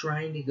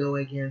trying to go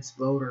against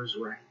voters'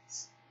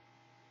 rights.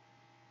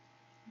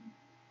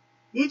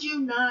 Did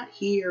you not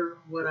hear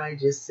what I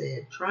just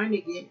said? Trying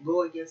to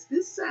go against,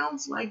 this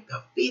sounds like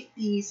the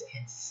 50s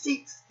and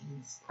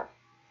 60s.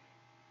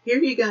 Here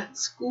you got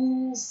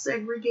schools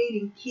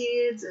segregating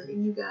kids, and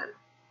then you got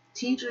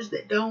teachers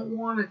that don't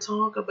want to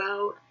talk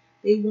about,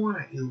 they want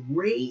to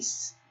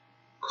erase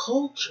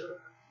culture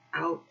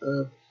out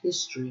of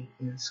history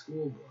in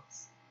school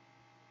books.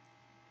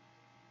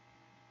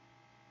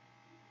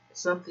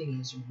 Something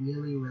is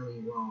really, really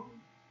wrong.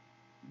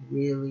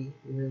 Really,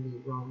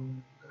 really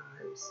wrong,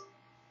 guys.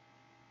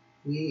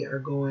 We are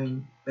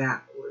going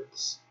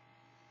backwards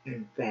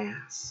and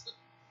fast,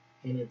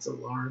 and it's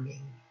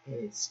alarming and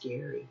it's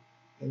scary.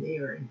 And they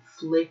are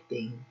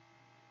inflicting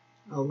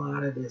a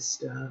lot of this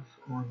stuff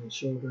on the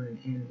children.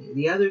 And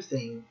the other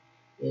thing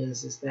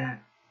is that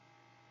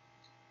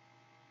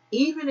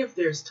even if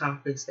there's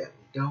topics that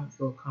we don't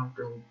feel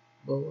comfortable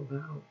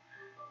about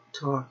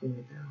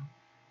talking about,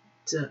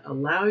 to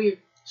allow your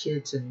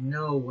kid to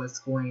know what's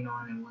going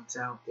on and what's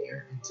out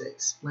there, and to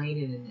explain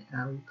it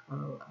in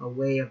a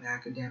way of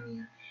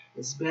academia,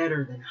 is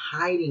better than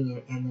hiding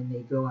it and then they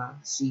go out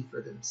and see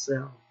for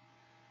themselves,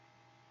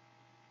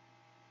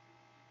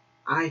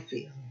 I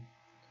feel.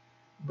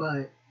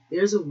 But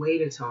there's a way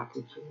to talk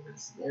to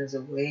kids. There's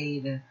a way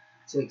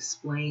to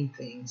explain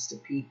things to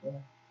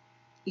people,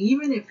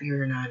 even if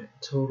you're not in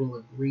total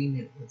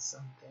agreement with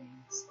some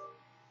things.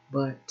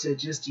 But to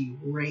just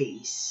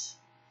erase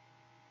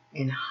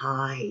and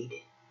hide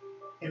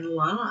and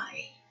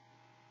lie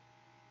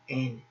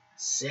and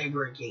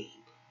segregate,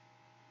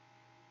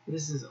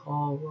 this is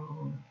all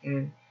wrong.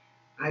 And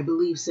I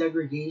believe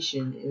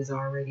segregation has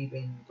already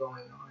been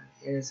going on,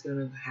 and it's going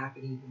to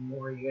happen even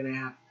more. You're going to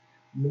have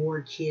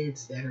more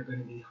kids that are going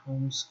to be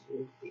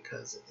homeschooled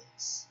because of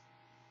this,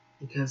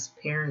 because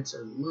parents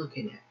are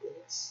looking at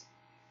this,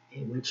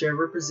 and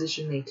whichever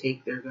position they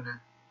take, they're going to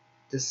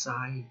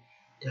decide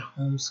to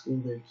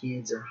homeschool their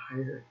kids or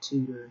hire a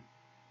tutor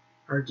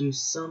or do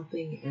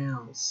something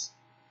else,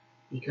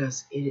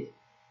 because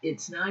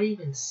it's not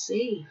even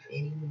safe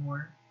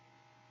anymore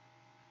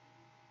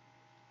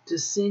to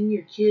send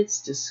your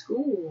kids to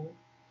school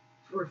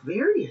for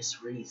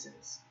various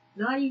reasons,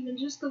 not even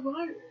just the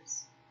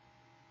virus.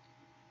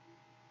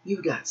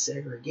 You've got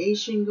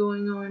segregation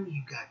going on.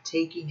 You've got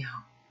taking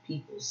out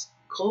people's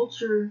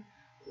culture,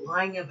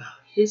 lying about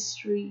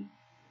history,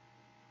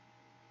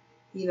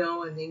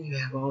 and then you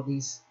have all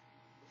these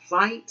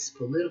fights,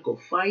 political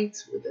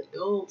fights with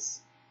adults,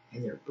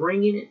 and they're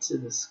bringing it to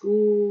the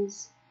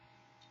schools,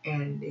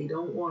 and they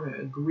don't want to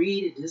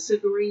agree to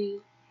disagree.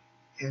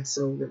 And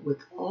so with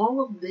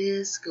all of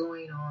this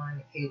going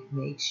on, it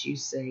makes you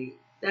say,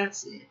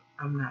 that's it.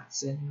 I'm not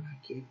sending my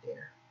kid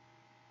there.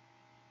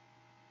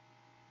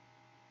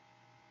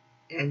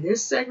 And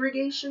this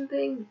segregation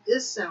thing,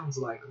 this sounds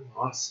like a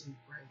lawsuit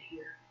right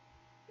here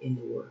in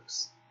the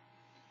works.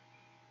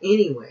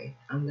 Anyway,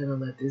 I'm going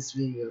to let this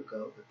video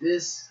go. But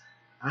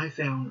I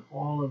found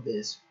all of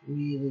this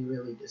really,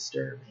 really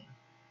disturbing.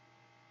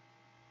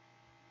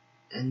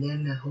 And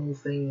then the whole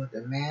thing with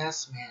the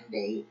mask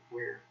mandate,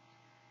 where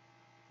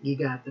you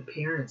got the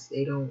parents,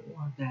 they don't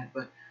want that.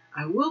 But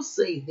I will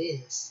say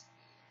this,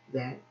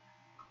 that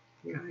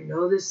I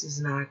know this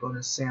is not going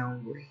to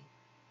sound great.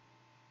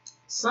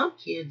 Some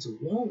kids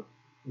won't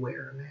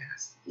wear a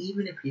mask,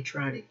 even if you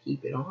try to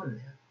keep it on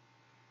them.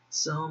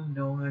 Some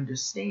don't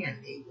understand,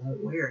 they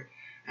won't wear it.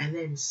 And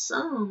then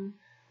some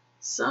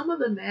of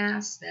the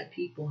masks that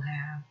people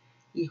have,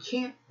 you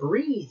can't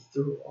breathe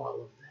through all of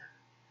them.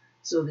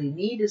 So they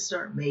need to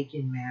start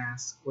making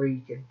masks where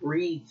you can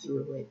breathe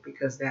through it,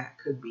 because that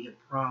could be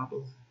a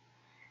problem.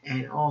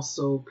 And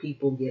also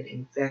people get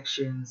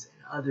infections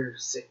and other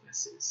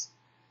sicknesses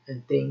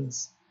and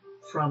things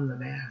from the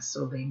mask.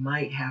 So they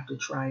might have to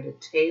try to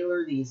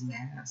tailor these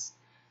masks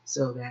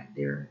so that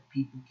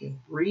people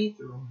can breathe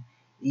through them.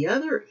 The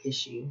other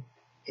issue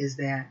is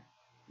that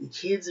the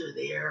kids are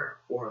there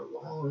for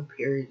a long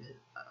period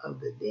of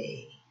the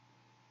day.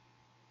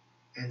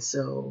 And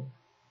so,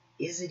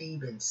 is it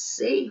even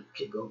safe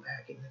to go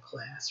back in the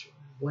classroom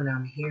when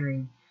I'm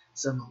hearing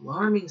some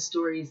alarming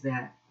stories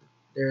that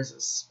there's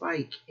a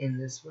spike in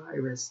this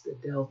virus? The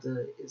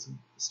Delta is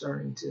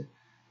starting to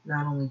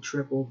not only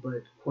triple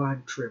but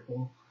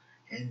quadruple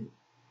and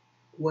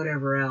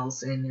whatever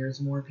else, and there's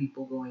more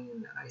people going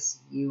in the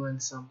ICU in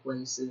some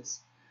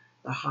places.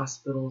 The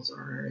hospitals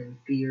are in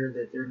fear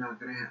that they're not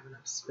going to have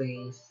enough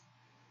space,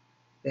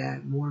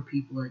 that more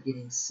people are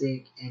getting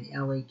sick, and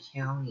LA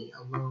County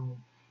alone,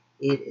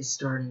 it is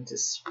starting to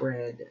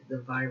spread the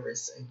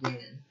virus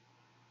again.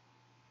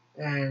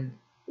 And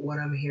what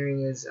I'm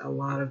hearing is a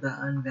lot of the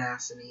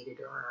unvaccinated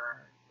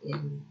are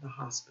in the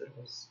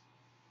hospitals.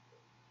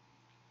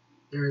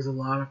 There's a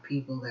lot of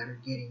people that are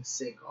getting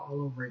sick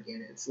all over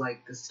again. It's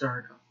like the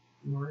start of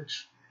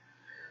March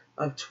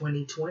of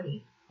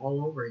 2020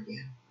 all over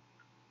again.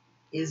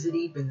 Is it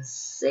even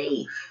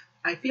safe?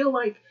 I feel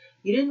like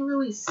you didn't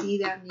really see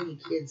that many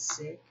kids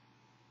sick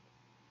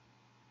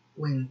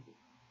when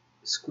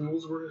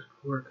schools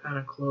were kind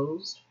of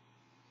closed.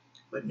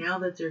 But now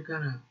that they're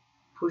going to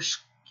push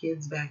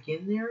kids back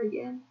in there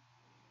again,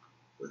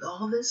 with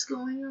all this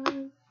going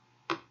on,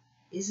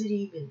 is it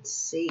even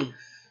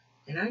safe?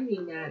 And I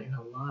mean that in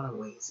a lot of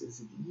ways.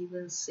 Is it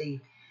even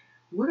safe?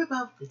 What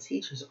about the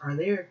teachers? Are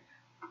there,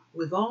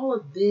 with all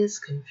of this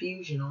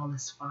confusion, all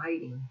this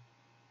fighting,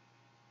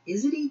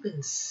 is it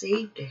even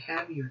safe to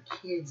have your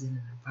kids in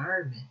an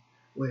environment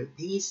where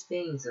these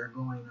things are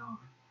going on?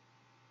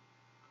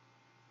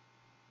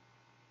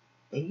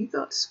 And you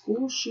thought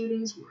school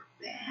shootings were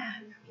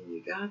bad. I mean,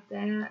 you got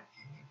that.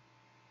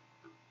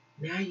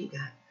 And now you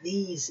got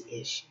these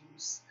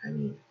issues. I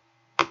mean,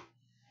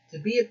 to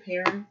be a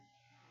parent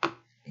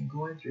and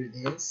going through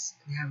this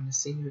and having to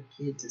send your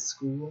kid to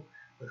school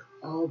with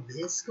all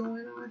this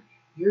going on,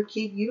 your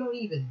kid, you don't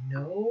even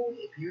know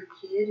if your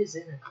kid is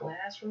in a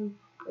classroom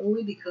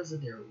only because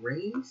of their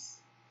race.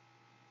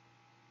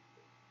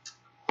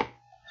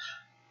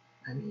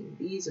 I mean,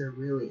 these are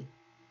really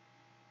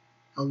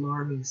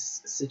alarming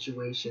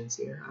situations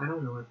here. I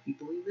don't know if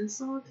people even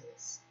saw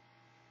this.